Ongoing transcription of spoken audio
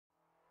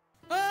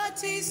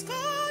Artist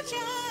culture,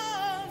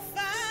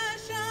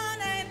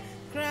 fashion and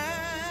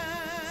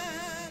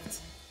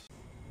craft.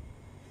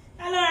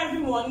 Hello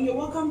everyone, you're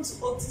welcome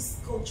to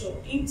Artist Culture.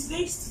 In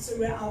today's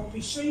tutorial, I'll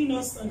be showing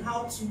us on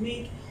how to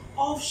make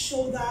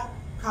off-shoulder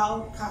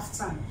cowl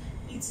kaftan.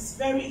 It is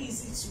very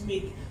easy to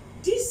make.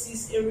 This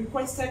is a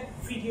requested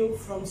video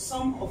from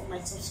some of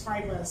my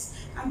subscribers.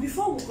 And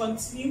before we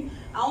continue,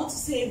 I want to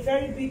say a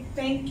very big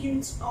thank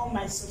you to all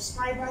my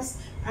subscribers.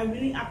 I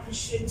really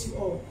appreciate you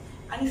all.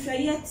 And if you're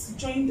yet to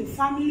join the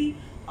family,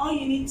 all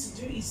you need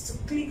to do is to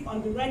click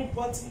on the red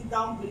button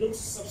down below to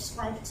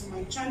subscribe to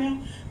my channel,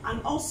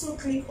 and also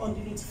click on the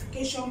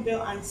notification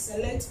bell and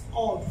select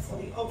all for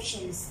the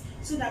options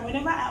so that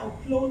whenever I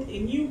upload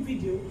a new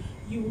video,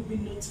 you will be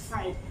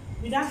notified.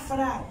 Without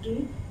further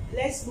ado,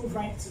 let's move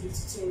right to the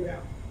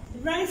tutorial. The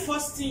very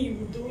first thing you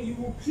will do, you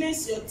will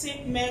place your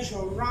tape measure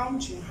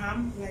around your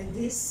arm like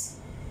this.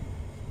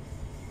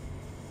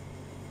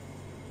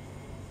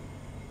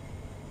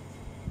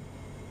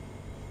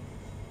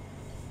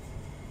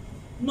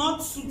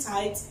 Not too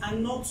tight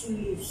and not too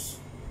loose.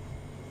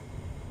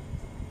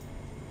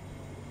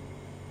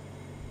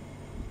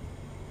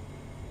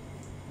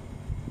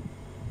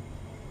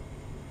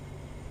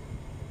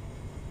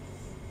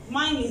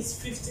 Mine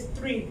is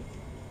 53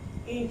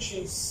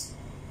 inches.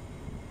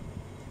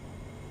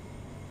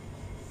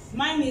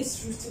 Mine is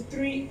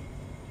 53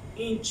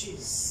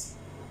 inches.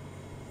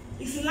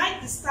 If you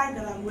like the style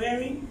that I'm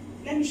wearing,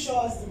 let me show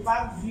us the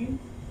back view.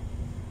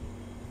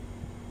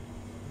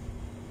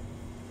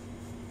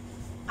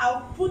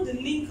 I'll put the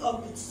link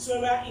of the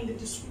tutorial in the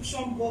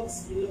description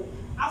box below.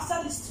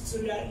 After this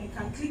tutorial, you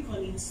can click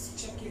on it to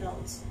check it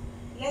out.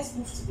 Let's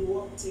move to the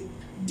work tape.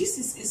 This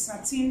is a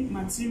satin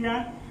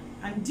material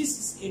and this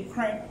is a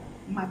crepe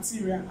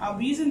material. I'll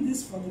be using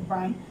this for the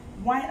band,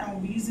 while I'll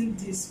be using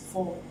this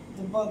for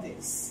the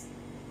bodice.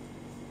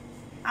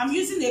 I'm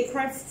using a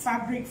crepe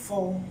fabric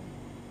for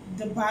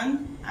the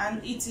band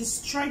and it is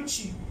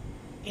stretchy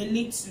a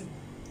little.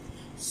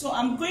 So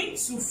I'm going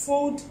to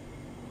fold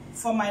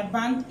for my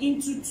band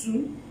into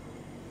two.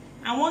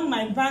 I want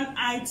my band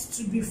height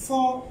to be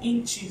 4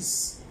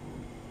 inches.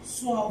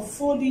 So I'll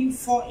fold in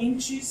 4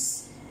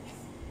 inches.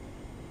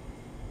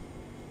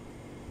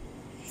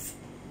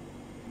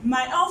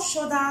 My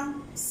off-shoulder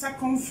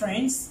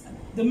circumference,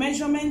 the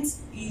measurement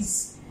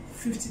is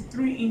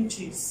 53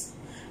 inches.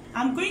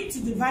 I'm going to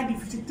divide the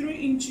 53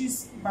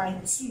 inches by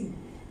 2,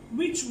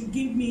 which will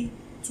give me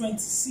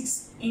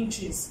 26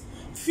 inches.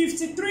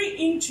 53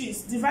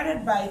 inches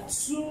divided by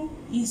 2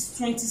 is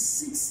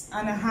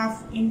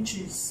 26.5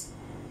 inches.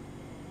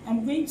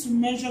 I'm going to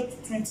measure to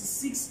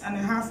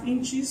 26.5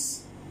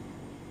 inches.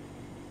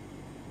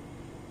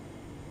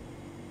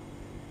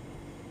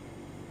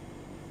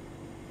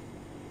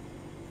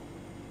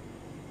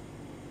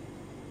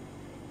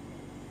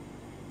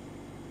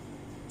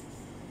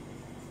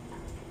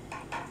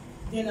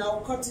 Then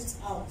I'll cut it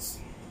out.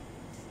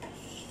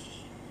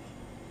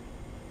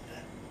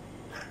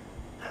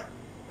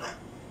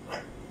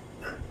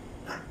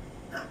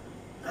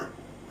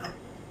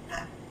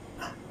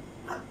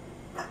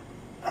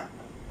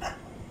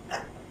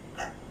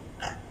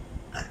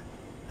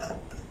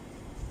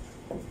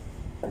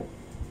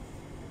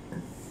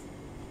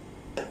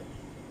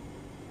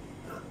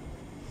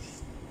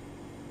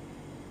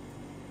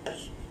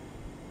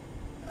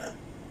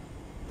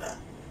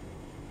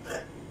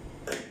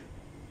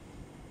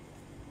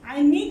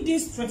 I need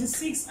this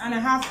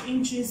 26.5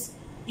 inches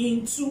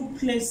in 2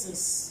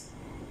 places.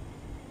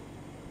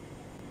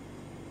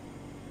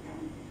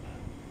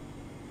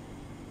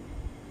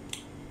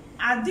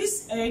 At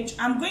this edge,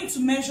 I'm going to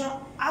measure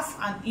half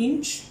an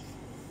inch.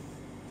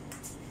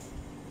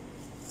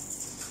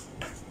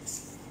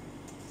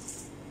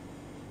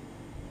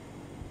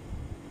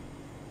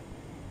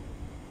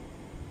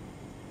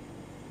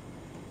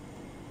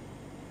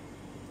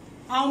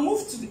 I'll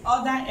move to the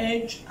other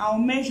edge. I'll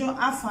measure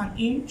half an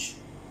inch.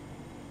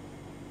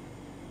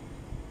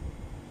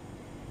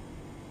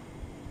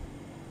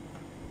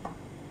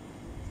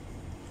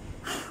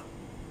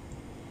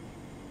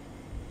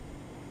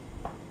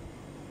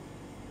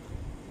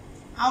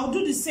 I'll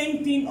do the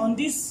same thing on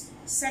this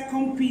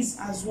second piece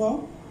as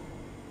well.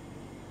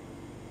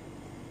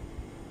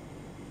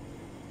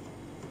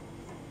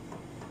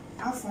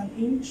 Half an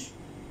inch.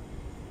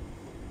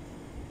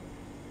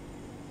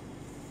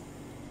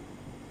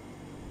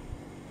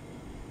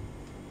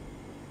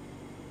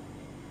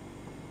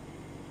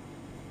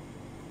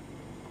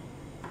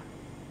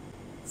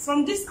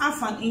 From this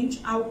half an inch,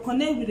 I will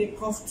connect with a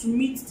cuff to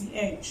meet the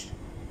edge.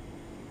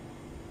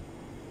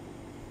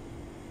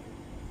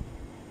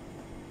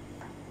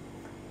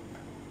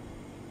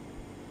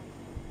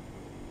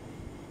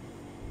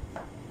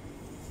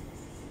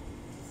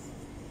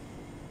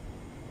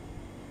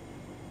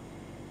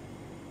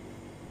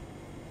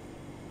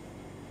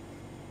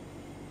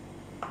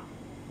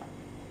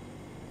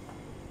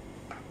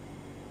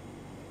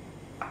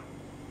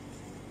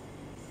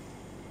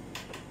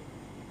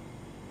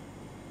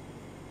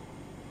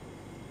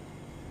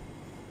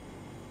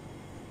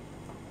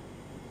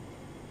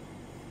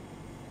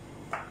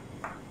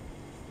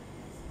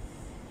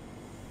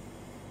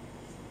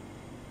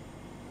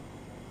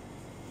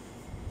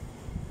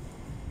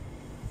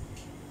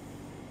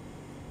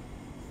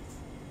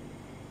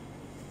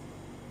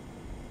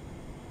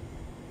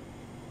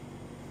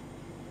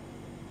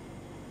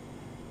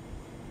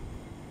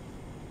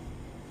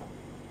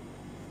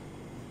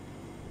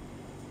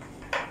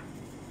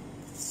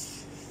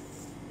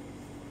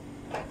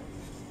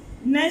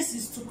 next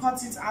is to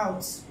cut it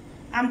out.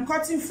 I'm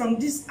cutting from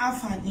this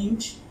 1/2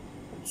 inch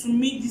to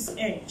meet this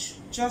edge,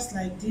 just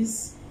like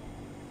this.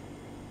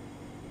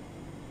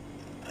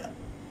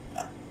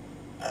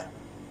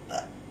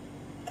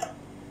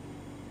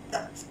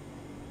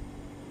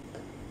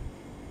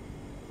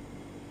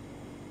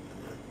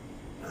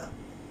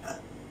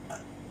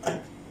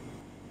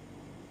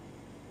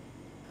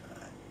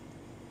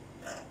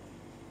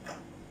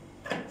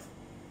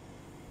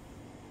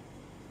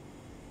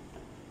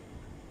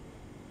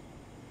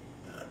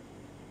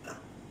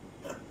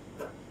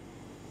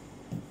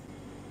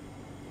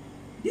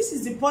 This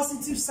is the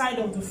positive side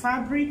of the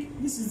fabric.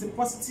 This is the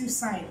positive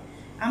side.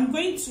 I'm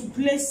going to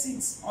place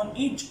it on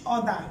each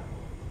other.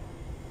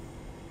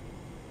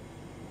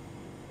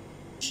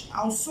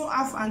 I'll sew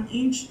 1/2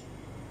 inch,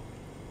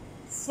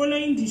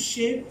 following the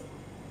shape.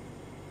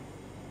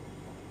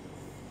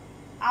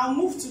 I'll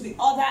move to the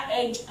other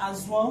edge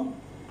as well.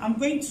 I'm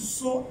going to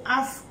sew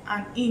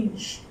 1/2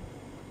 inch.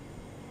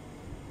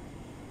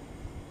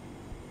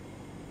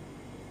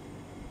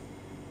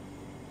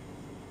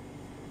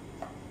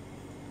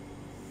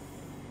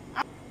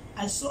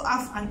 I sew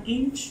 1/2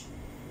 inch,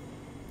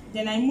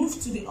 then I move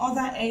to the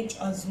other edge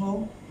as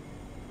well.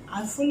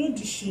 I follow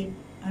the shape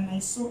and I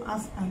sew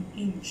 1/2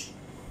 inch.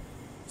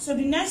 So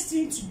the next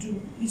thing to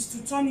do is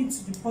to turn it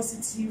to the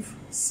positive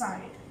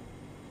side.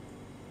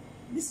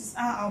 This is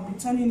how I'll be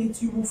turning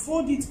it. You will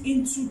fold it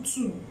into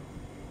 2.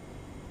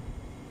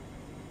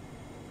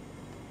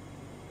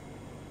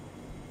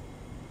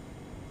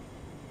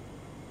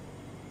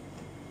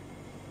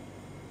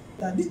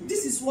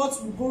 This is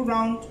what will go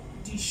around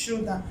the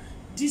shoulder.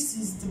 This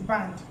is the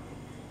band.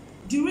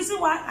 The reason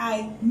why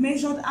I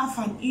measured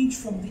 1/2 inch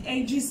from the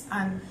edges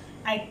and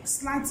I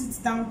slant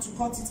it down to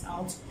cut it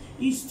out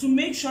is to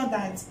make sure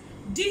that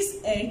this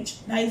edge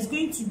that is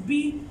going to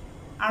be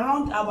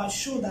around our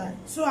shoulder,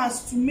 so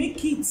as to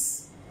make it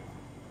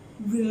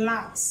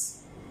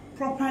relax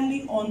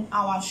properly on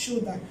our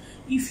shoulder.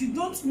 If you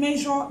don't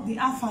measure the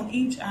 1/2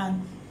 inch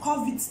and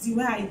curve it the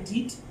way I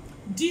did,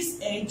 this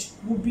edge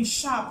will be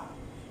sharp.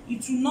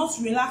 It will not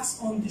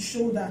relax on the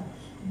shoulder.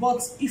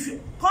 But if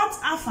you cut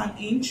 1/2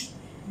 inch,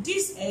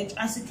 this edge,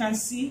 as you can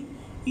see,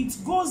 it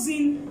goes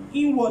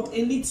inward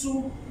a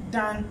little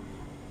than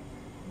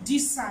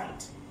this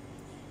side.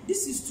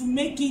 This is to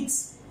make it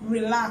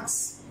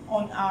relax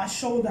on our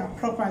shoulder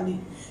properly.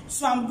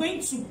 So I'm going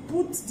to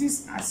put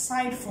this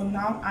aside for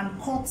now and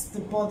cut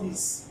the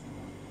bodice.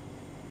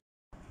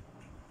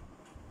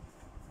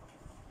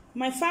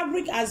 My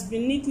fabric has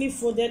been neatly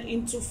folded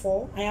into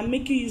 4. I am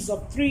making use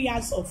of 3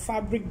 yards of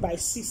fabric by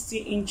 60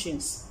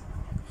 inches.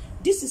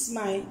 This is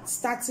my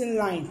starting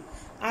line.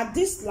 At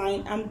this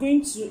line, I'm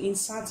going to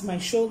insert my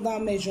shoulder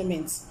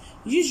measurements.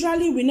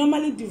 Usually, we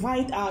normally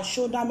divide our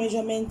shoulder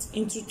measurement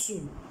into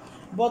 2.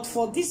 But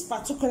for this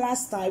particular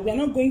style, we are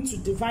not going to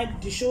divide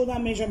the shoulder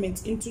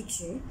measurement into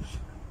 2.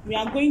 We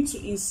are going to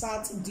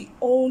insert the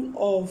whole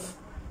of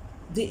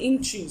the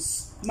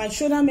inches. My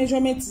shoulder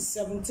measurement is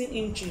 17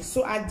 inches.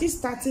 So at this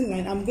starting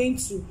line, I'm going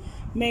to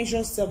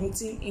measure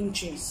 17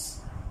 inches.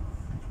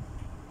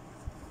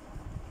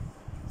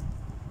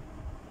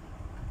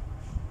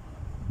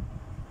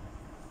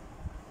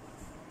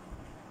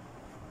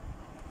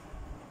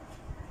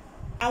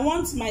 I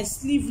want my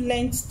sleeve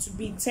length to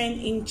be 10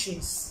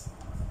 inches.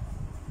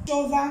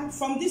 Shoulder,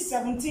 from this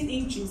 17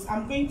 inches,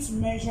 I'm going to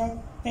measure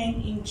 10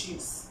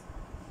 inches.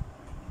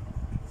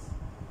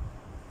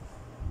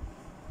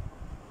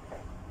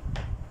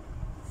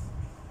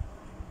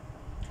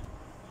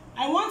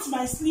 I want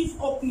my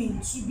sleeve opening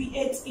to be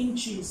 8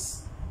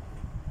 inches.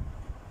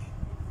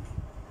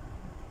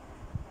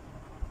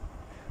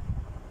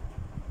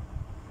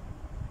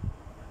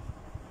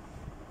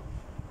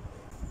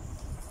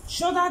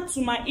 Shoulder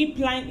to my hip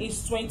line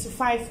is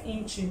 25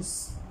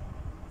 inches.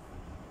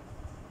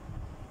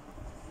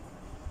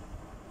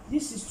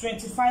 This is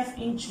 25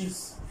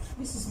 inches.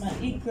 This is my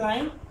hip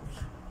line.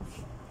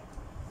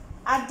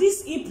 At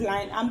this hip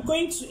line, I'm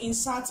going to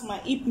insert my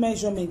hip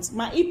measurement.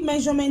 My hip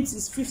measurement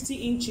is 50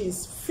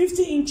 inches.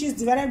 50 inches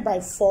divided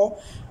by 4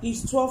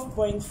 is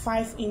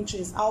 12.5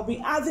 inches. I'll be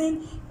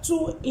adding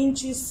 2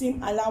 inches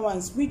seam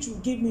allowance, which will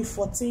give me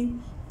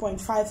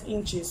 14.5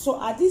 inches.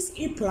 So at this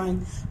hip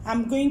line,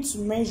 I'm going to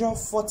measure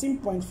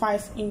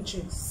 14.5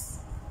 inches.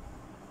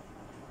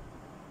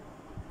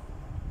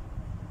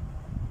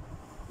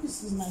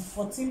 This is my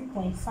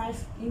 14.5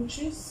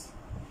 inches.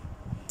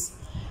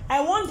 I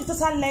want the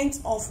total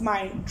length of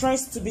my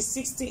dress to be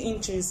 60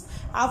 inches.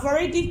 I've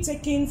already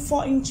taken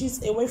 4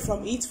 inches away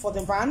from it for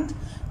the band.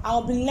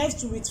 I'll be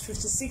left with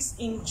 56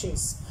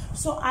 inches.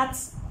 So at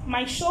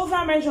my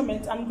shoulder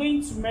measurement, I'm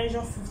going to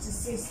measure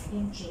 56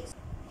 inches.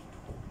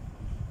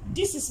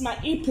 This is my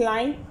hip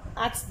line.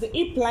 At the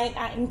hip line,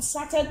 I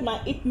inserted my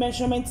hip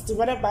measurement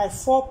divided by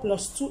 4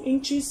 plus 2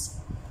 inches.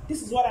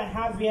 This is what I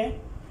have here.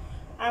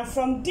 And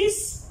from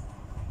this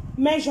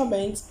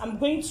measurement, I'm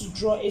going to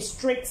draw a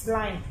straight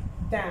line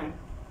down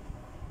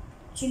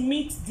to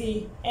meet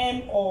the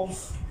hem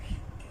of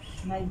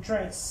my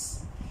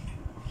dress.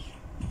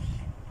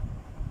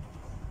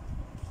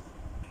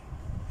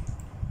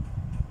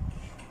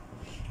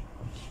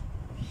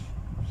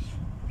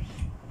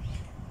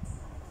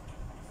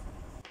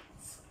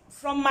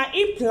 From my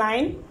hip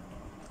line,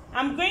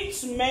 I'm going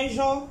to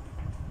measure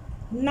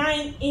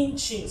 9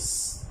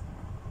 inches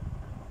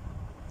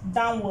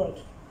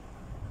downward.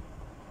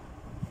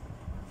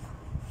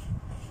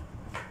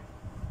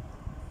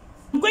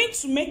 I'm going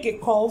to make a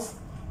curve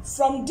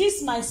from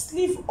this my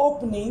sleeve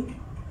opening.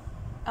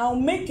 I'll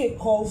make a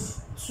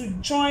curve to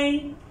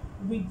join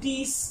with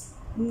this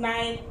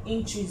 9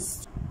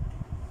 inches.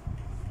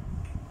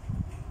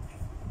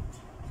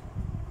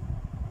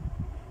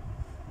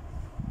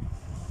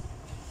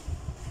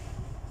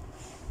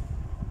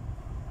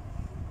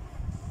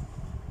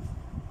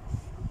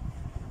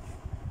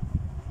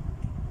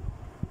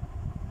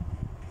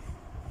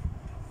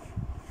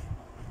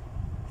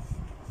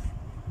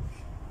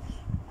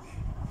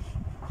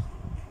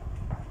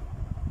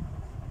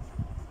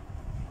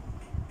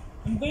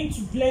 I'm going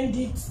to blend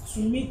it to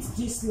meet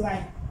this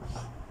line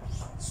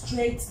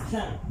straight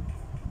down.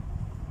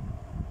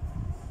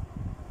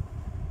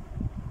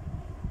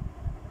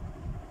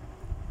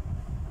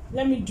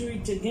 Let me do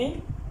it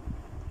again.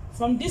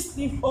 From this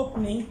sleeve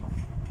opening,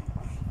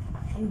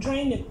 I'm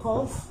drawing a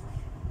curve.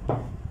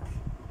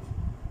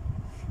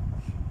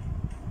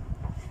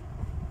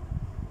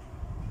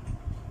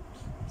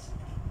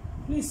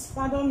 Please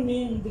pardon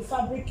me, the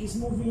fabric is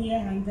moving here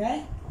and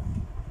there.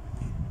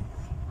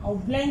 I'll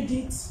blend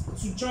it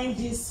to join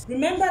this.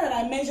 Remember that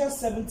I measured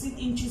 17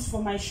 inches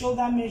for my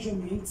shoulder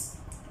measurement.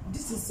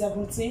 This is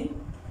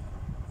 17.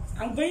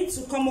 I'm going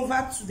to come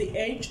over to the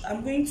edge.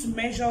 I'm going to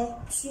measure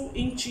 2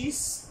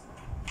 inches.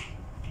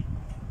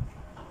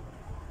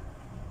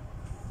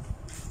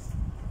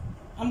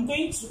 I'm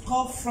going to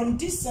curve from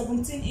this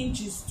 17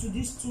 inches to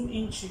this 2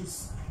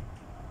 inches.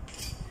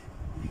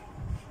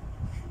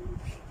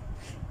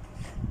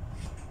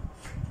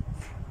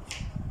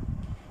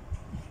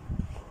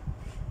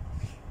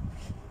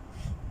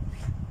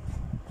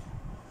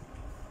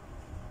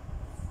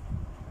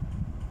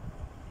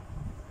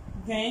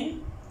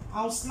 Then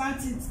I'll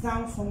slant it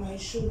down for my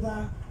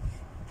shoulder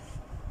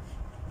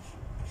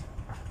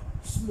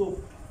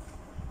slope.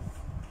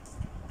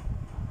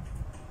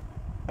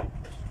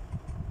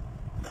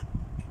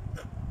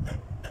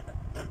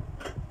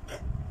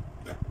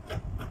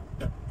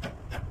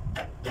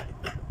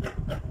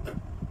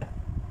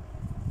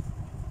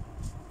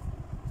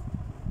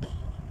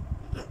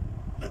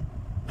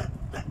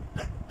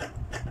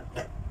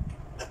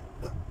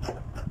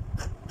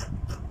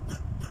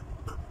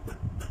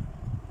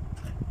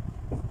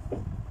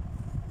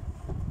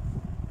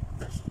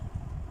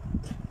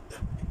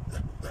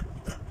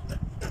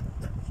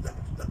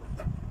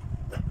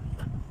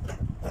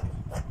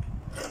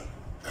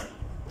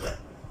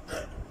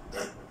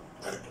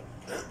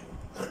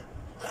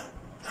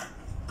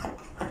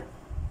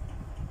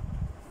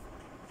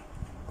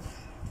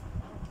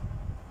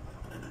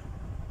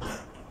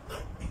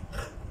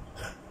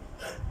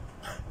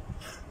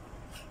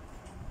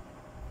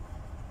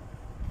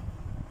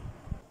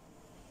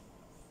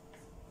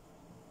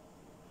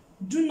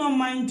 Do not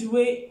mind the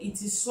way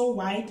it is so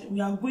wide.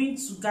 We are going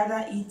to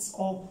gather it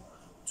up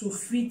to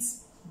fit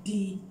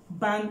the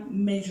band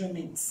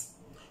measurements.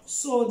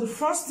 So the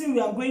first thing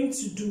we are going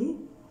to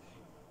do,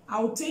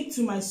 I'll take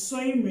to my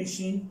sewing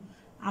machine.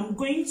 I'm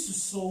going to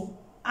sew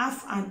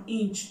 1/2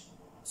 inch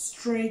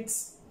straight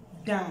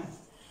down.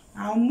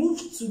 I'll move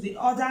to the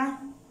other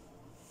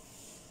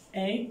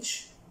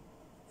edge.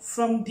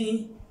 From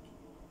the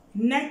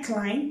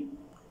neckline,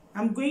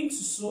 I'm going to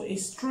sew a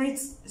straight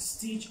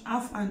stitch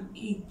 1/2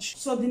 inch.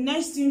 So the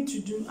next thing to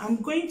do,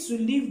 I'm going to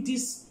leave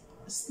this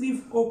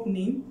sleeve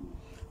opening.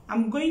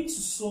 I'm going to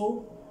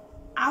sew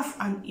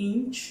 1/2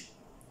 inch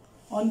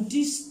on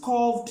this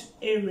curved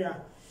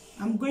area.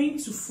 I'm going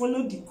to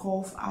follow the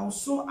curve. I'll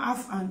sew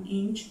 1/2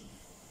 inch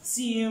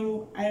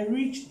till I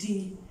reach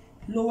the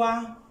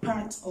lower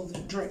part of the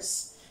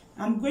dress.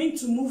 I'm going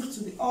to move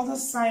to the other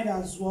side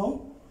as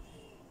well.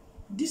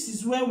 This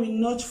is where we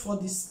notch for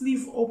the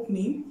sleeve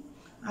opening.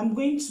 I'm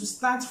going to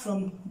start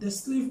from the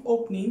sleeve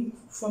opening,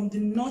 from the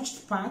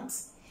notched part.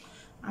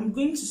 I'm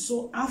going to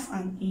sew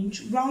 1/2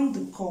 inch round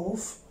the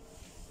curve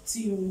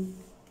till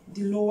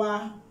the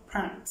lower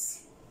part.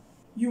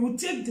 You will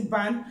take the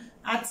band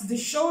at the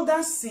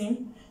shoulder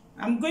seam.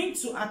 I'm going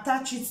to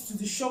attach it to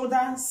the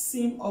shoulder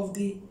seam of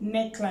the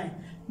neckline,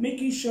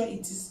 making sure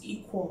it is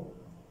equal.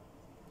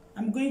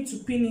 I'm going to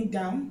pin it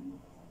down.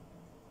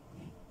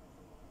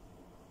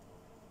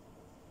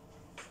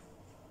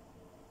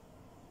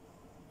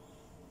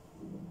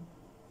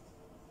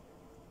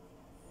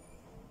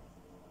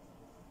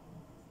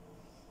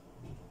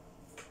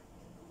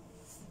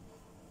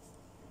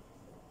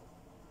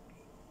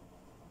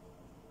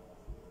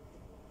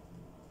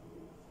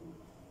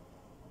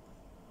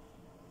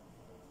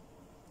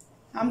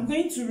 I'm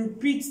going to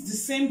repeat the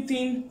same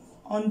thing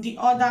on the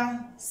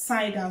other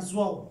side as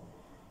well.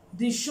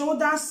 The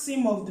shoulder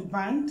seam of the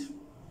band,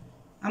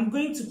 I'm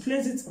going to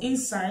place it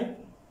inside.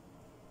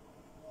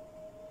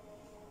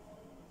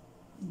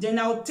 Then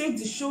I'll take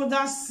the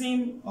shoulder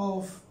seam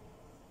of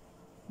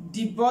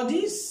the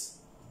bodice.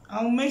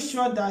 I'll make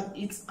sure that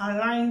it's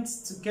aligned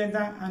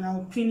together and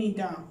I'll pin it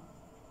down.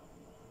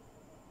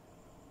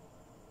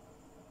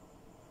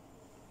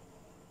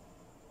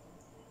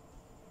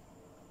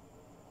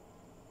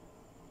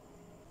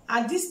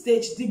 At this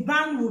stage, the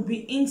band will be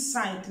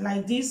inside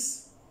like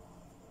this.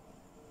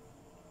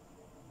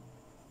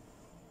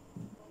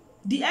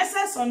 The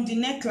excess on the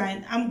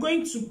neckline, I'm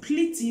going to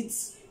pleat it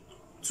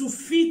to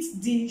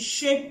fit the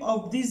shape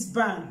of this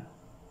band.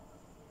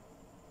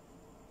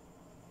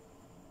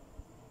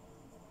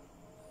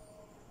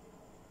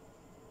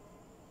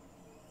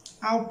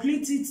 I'll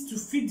pleat it to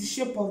fit the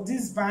shape of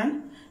this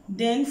band.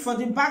 Then for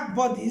the back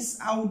bodice,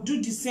 I'll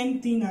do the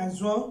same thing as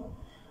well.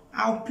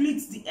 I'll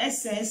pleat the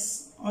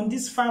excess on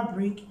this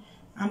fabric.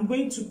 I'm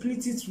going to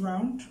pleat it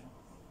round.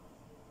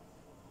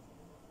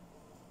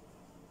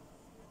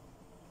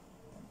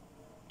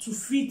 To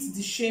fit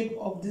the shape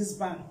of this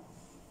band.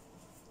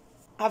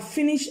 I've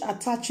finished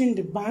attaching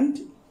the band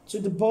to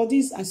the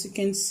bodice, as you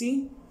can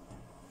see.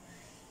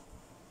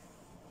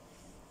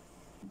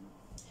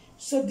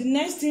 So the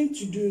next thing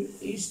to do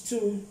is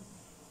to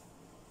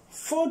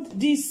fold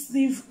this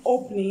sleeve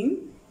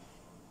opening.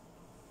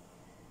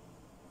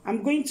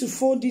 I'm going to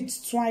fold it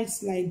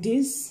twice like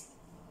this.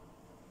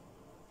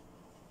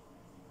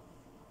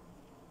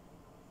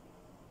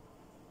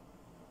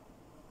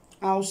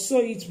 I'll sew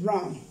it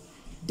round.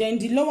 Then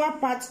the lower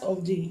part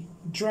of the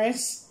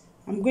dress,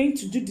 I'm going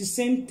to do the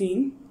same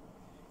thing.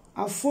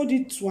 I'll fold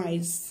it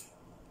twice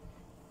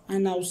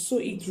and I'll sew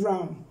it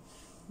round.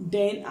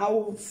 Then I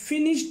will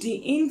finish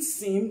the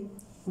inseam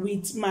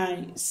with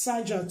my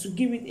serger to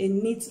give it a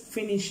neat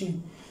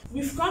finishing.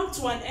 We've come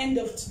to an end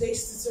of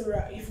today's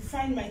tutorial. If you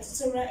find my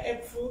tutorial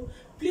helpful,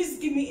 please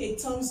give me a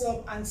thumbs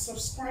up and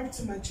subscribe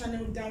to my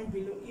channel down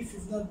below if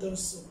you've not done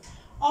so.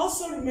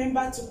 Also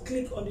remember to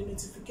click on the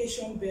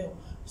notification bell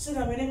so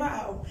that whenever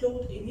I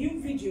upload a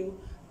new video,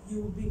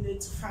 you will be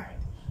notified.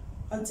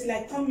 Until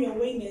I come your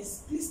way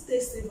next, please stay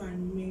safe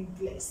and remain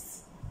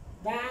blessed.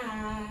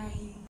 Bye.